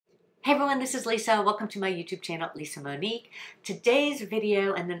Hey everyone, this is Lisa. Welcome to my YouTube channel, Lisa Monique. Today's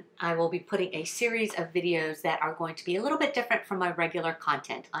video, and then I will be putting a series of videos that are going to be a little bit different from my regular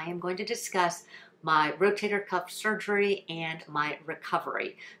content. I am going to discuss my rotator cuff surgery and my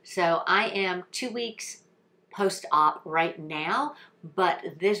recovery. So I am 2 weeks post-op right now, but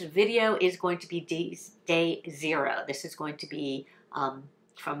this video is going to be day 0. This is going to be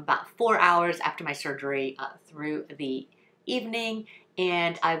from about 4 hours after my surgery through the evening,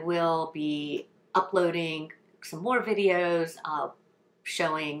 and I will be uploading some more videos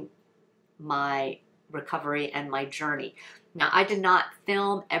showing my recovery and my journey. Now, I did not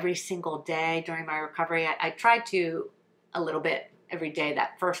film every single day during my recovery. I tried to a little bit every day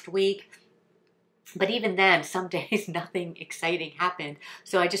that first week, but even then, some days nothing exciting happened,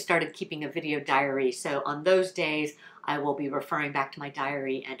 so I just started keeping a video diary. So on those days, I will be referring back to my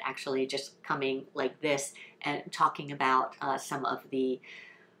diary and actually just coming like this and talking about some of the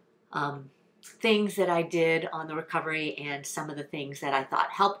things that I did on the recovery and some of the things that I thought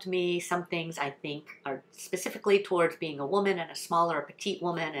helped me. Some things I think are specifically towards being a woman and a smaller, a petite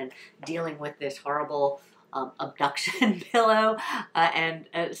woman and dealing with this horrible abduction pillow, and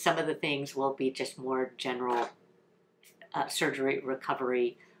some of the things will be just more general surgery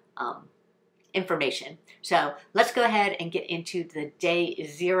recovery information. So let's go ahead and get into the day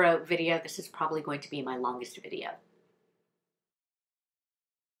 0 video. This is probably going to be my longest video.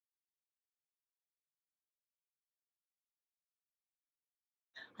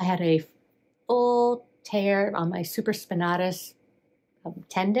 I had a full tear on my supraspinatus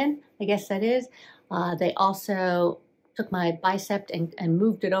tendon, I guess that is. They also took my bicep and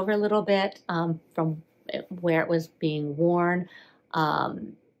moved it over a little bit from where it was being worn.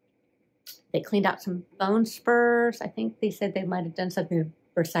 They cleaned out some bone spurs. I think they said they might have done something with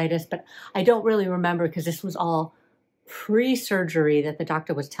bursitis, but I don't really remember because this was all pre-surgery that the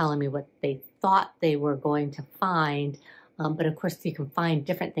doctor was telling me what they thought they were going to find. But of course, you can find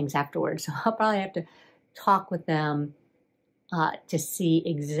different things afterwards. So I'll probably have to talk with them to see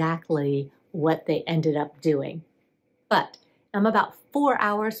exactly what they ended up doing. But I'm about 4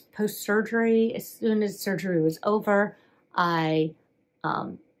 hours post-surgery. As soon as surgery was over, I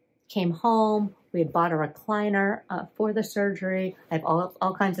came home. We had bought a recliner for the surgery. I have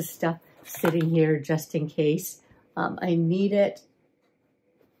all kinds of stuff sitting here just in case I need it.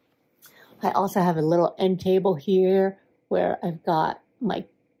 I also have a little end table here where I've got my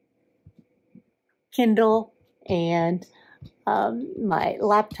Kindle and my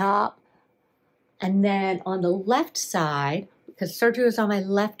laptop. And then on the left side, because surgery was on my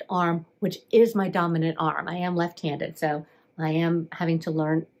left arm, which is my dominant arm. I am left-handed, so I am having to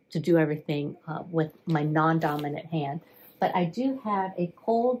learn to do everything with my non-dominant hand. But I do have a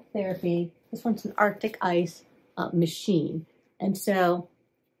cold therapy. This one's an Arctic Ice machine. And so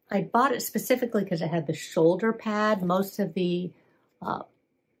I bought it specifically because it had the shoulder pad. Most of the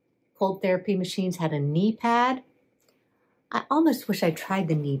cold therapy machines had a knee pad. I almost wish I tried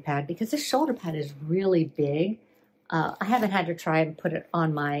the knee pad because the shoulder pad is really big. I haven't had to try and put it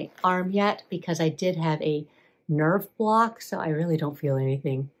on my arm yet because I did have a nerve block, so I really don't feel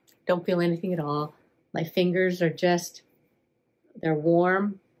anything. Don't feel anything at all. My fingers are just, they're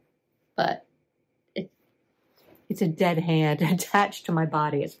warm, but it's a dead hand attached to my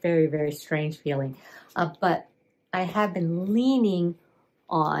body. It's very, very strange feeling. But I have been leaning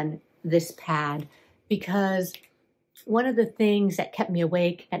on this pad because one of the things that kept me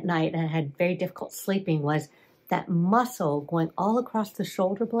awake at night and I had very difficult sleeping was that muscle going all across the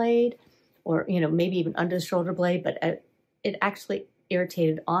shoulder blade, or maybe even under the shoulder blade, but it actually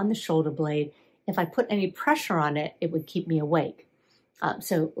irritated on the shoulder blade. If I put any pressure on it, it would keep me awake.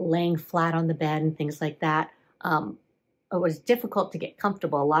 So laying flat on the bed and things like that, it was difficult to get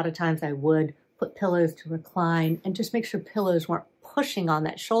comfortable. A lot of times I would put pillows to recline and just make sure pillows weren't pushing on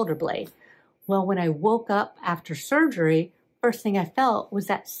that shoulder blade. Well, when I woke up after surgery, first thing I felt was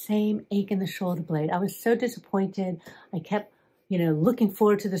that same ache in the shoulder blade. I was so disappointed. I kept, looking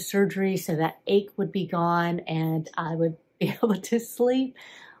forward to the surgery so that ache would be gone and I would be able to sleep,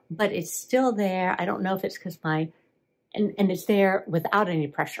 but it's still there. I don't know if it's because and it's there without any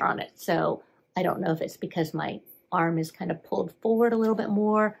pressure on it. So I don't know if it's because my arm is kind of pulled forward a little bit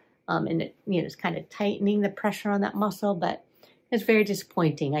more and it's kind of tightening the pressure on that muscle, but it's very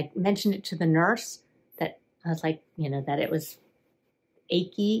disappointing. I mentioned it to the nurse that I was like, that it was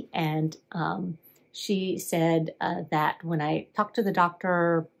achy, and she said that when I talk to the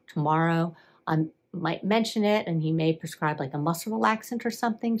doctor tomorrow, I might mention it and he may prescribe like a muscle relaxant or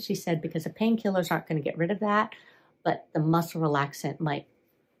something. She said because the painkillers aren't going to get rid of that, but the muscle relaxant might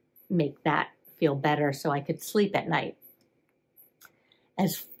make that feel better so I could sleep at night.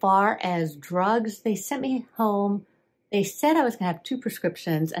 As far as drugs, they sent me home. They said I was going to have 2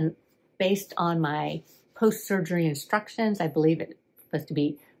 prescriptions, and based on my post-surgery instructions, I believe it's supposed to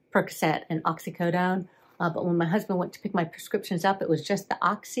be Percocet and oxycodone. But when my husband went to pick my prescriptions up, it was just the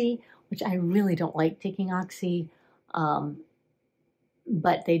Oxy, which I really don't like taking Oxy.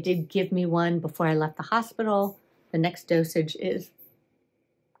 But they did give me one before I left the hospital. The next dosage is,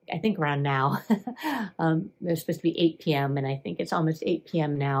 I think, around now. They're supposed to be 8 p.m. and I think it's almost 8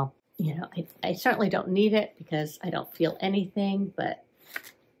 p.m. now. You know, I certainly don't need it because I don't feel anything, but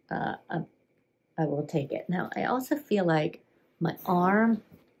I will take it. Now, I also feel like my arm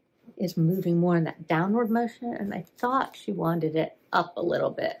is moving more in that downward motion, and I thought she wanted it up a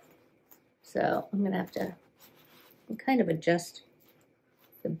little bit. So I'm going to have to kind of adjust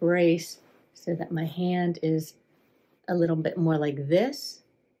the brace so that my hand is a little bit more like this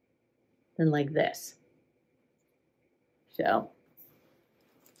than like this. So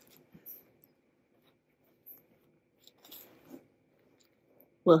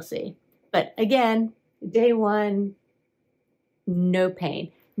we'll see. But again, day 1, no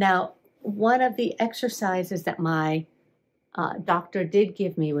pain. Now, one of the exercises that my doctor did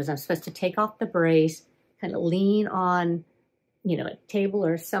give me was I'm supposed to take off the brace, kind of lean on, you know, a table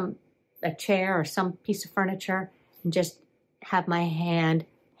or a chair or some piece of furniture, and just have my hand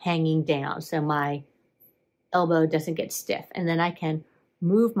hanging down so my elbow doesn't get stiff. And then I can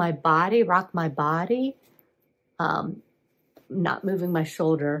move my body, rock my body, not moving my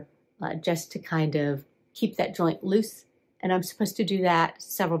shoulder, just to kind of keep that joint loose. And I'm supposed to do that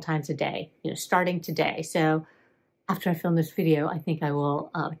several times a day, you know, starting today. So after I film this video, I think I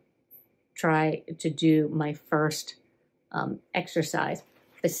will try to do my first exercise.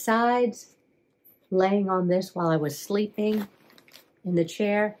 Besides laying on this while I was sleeping in the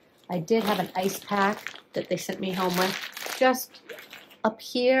chair, I did have an ice pack that they sent me home with just up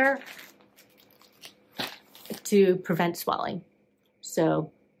here to prevent swelling.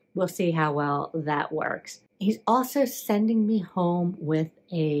 So we'll see how well that works. He's also sending me home with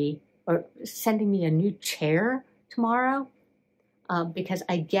sending me a new chair tomorrow because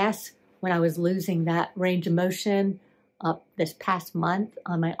I guess when I was losing that range of motion this past month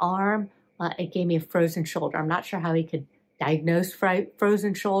on my arm, it gave me a frozen shoulder. I'm not sure how he could diagnose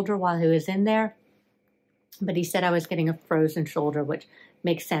frozen shoulder while he was in there, but he said I was getting a frozen shoulder, which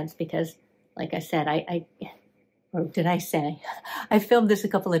makes sense because, like I said, or did I say? I filmed this a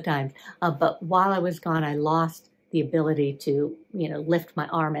couple of times, but while I was gone, I lost the ability to, you know, lift my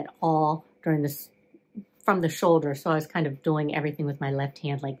arm at all during this, from the shoulder. So I was kind of doing everything with my left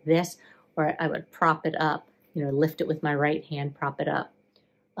hand like this, or I would prop it up, you know, lift it with my right hand, prop it up.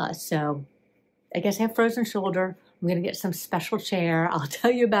 So I guess I have frozen shoulder. I'm going to get some special chair. I'll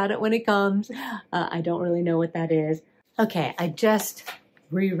tell you about it when it comes. I don't really know what that is. Okay, I just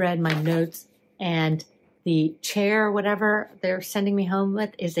reread my notes, and the chair, whatever they're sending me home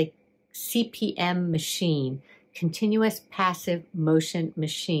with, is a CPM machine, continuous passive motion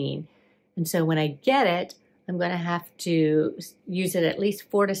machine. And so when I get it, I'm going to have to use it at least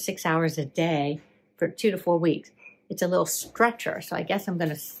 4 to 6 hours a day for 2 to 4 weeks. It's a little stretcher, so I guess I'm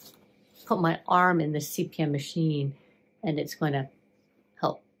going to put my arm in the CPM machine, and it's going to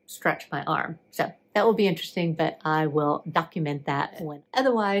help stretch my arm. So that will be interesting, but I will document that when.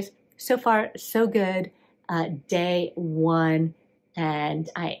 Otherwise, so far, so good. Day 1, and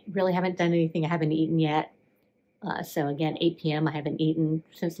I really haven't done anything. I haven't eaten yet. So again, 8 p.m. I haven't eaten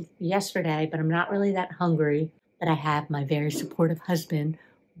since yesterday, but I'm not really that hungry. But I have my very supportive husband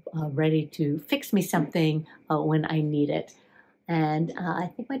ready to fix me something when I need it. And I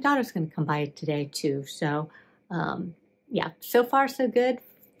think my daughter's going to come by today too. So yeah, so far so good.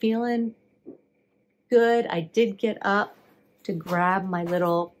 Feeling good. I did get up to grab my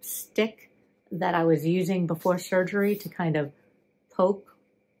little stick that I was using before surgery to kind of poke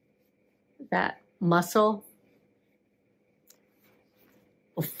that muscle.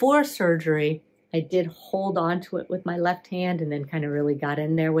 Before surgery, I did hold on to it with my left hand and then kind of really got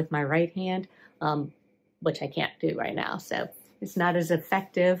in there with my right hand, which I can't do right now. So it's not as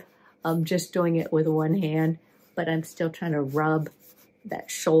effective. I'm just doing it with one hand, but I'm still trying to rub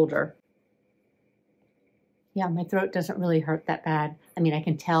that shoulder. Yeah, my throat doesn't really hurt that bad. I mean, I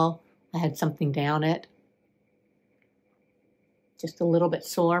can tell I had something down it. Just a little bit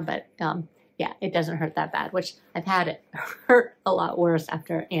sore, but yeah, it doesn't hurt that bad, which I've had it hurt a lot worse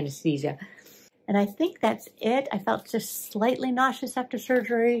after anesthesia. And I think that's it. I felt just slightly nauseous after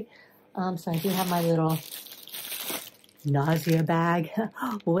surgery. So I do have my little nausea bag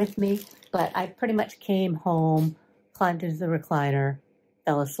with me, but I pretty much came home, climbed into the recliner,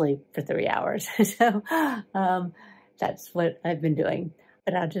 fell asleep for 3 hours. So that's what I've been doing.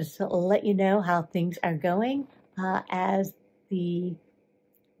 But I'll just let you know how things are going as the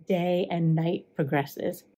day and night progresses.